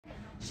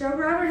Show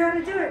Robert how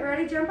to do it.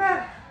 Ready? Jump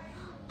up.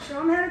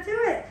 Show him how to do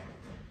it.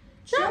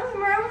 Show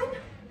him, Rowan.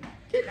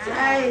 Good job.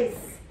 Nice.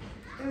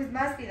 Those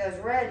must be those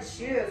red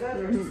shoes.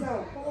 Those are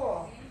so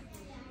cool.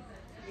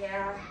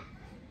 Yeah.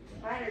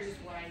 Mine are just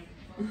white.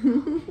 I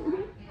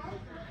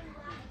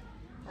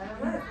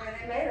don't know. That's why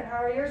they made them.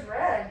 How are yours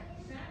red?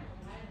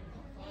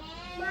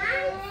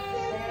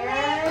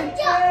 And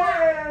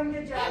boom.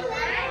 Good job.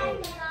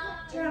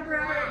 Jump,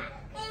 Robert.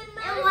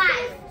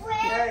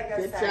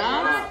 Good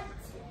job.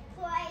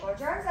 Hold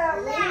your arms out.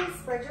 Wings.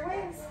 Spread your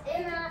wings.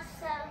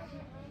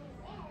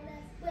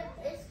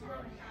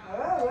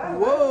 Oh, wow.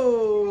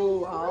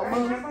 Whoa. Alright,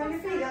 Almost. jump on your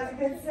feet. That was a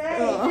good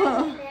save.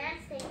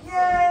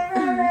 Yay,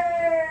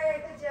 Robert.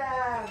 Good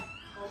job.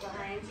 Hold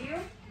behind you.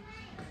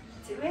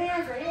 Two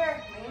hands right here.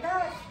 Lean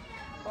up.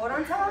 Hold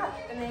on top.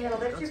 And then you're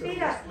going to lift your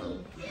feet up.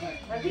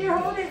 Up here.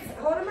 Hold it.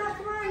 Hold them up.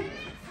 Come on.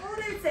 Hold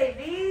it. Say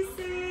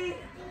VC.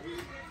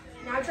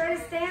 Now try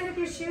to stand with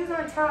your shoes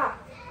on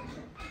top.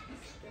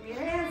 Give me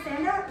your hand.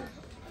 Stand up.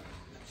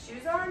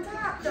 Shoes on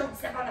top. Don't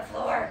step on the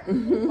floor.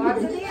 Walk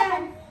to the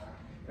end.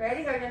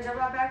 Ready? Are you going to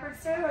jump out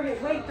backwards too? Okay,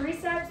 wait. 3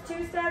 steps,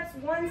 2 steps,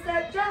 1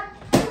 step, jump.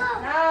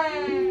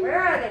 Nice. Where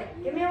are they?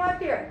 Give me them up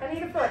here. I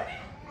need a foot.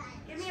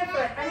 Give me a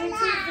foot. I need 2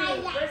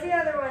 feet. Where's the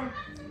other one?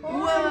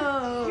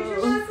 Whoa. Use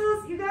your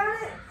muscles. You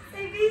got it?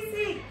 Say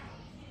VC.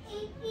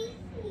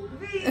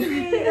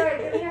 VC. All right,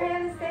 give me your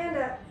hand and stand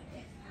up.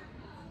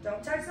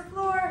 Don't touch the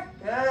floor.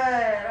 Good. All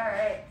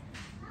right.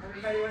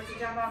 Everybody wants to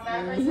jump off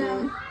backwards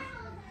now?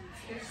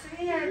 Scooch to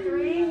the end.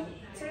 3,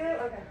 2,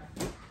 okay.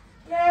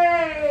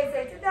 Yay!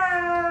 Say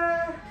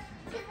ta-da!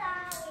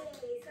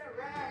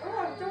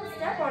 Oh, don't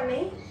step on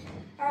me.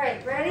 All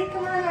right, ready?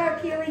 Come on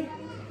out, Keely.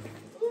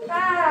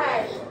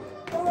 5,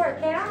 4,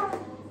 count.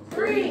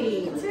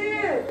 3,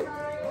 2,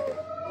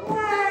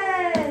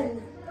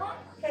 1.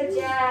 Good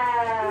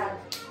job.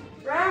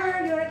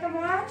 Robert, you want to come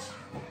watch?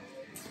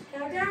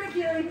 Count down,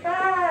 Keely.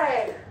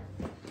 5.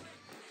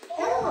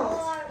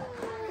 Count.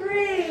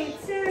 3,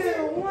 2,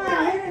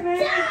 1. Hit it,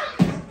 man.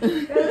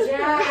 Good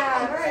job.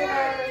 All right,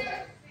 Robert.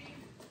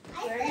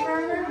 Ready,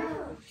 Robert?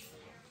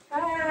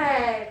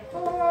 5,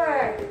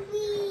 4.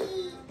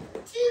 3,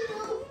 2,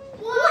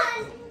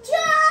 1,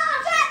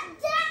 jump!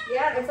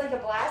 Yeah, it's like a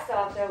blast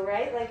off though,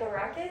 right? Like a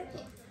rocket?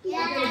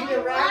 Yeah, You're gonna be a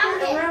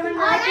rocket? A Roman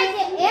rocket?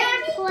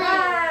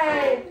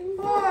 5,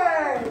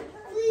 4.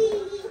 3,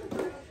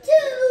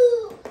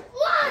 2,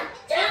 1,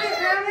 Take it,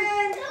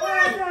 Roman.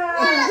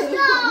 let's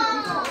go!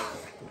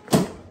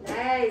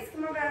 Nice.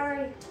 Come on,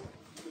 Valerie.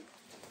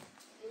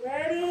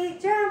 Ready?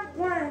 Jump.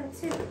 1,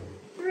 2,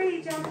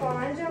 3. Jump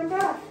on. Jump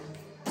up.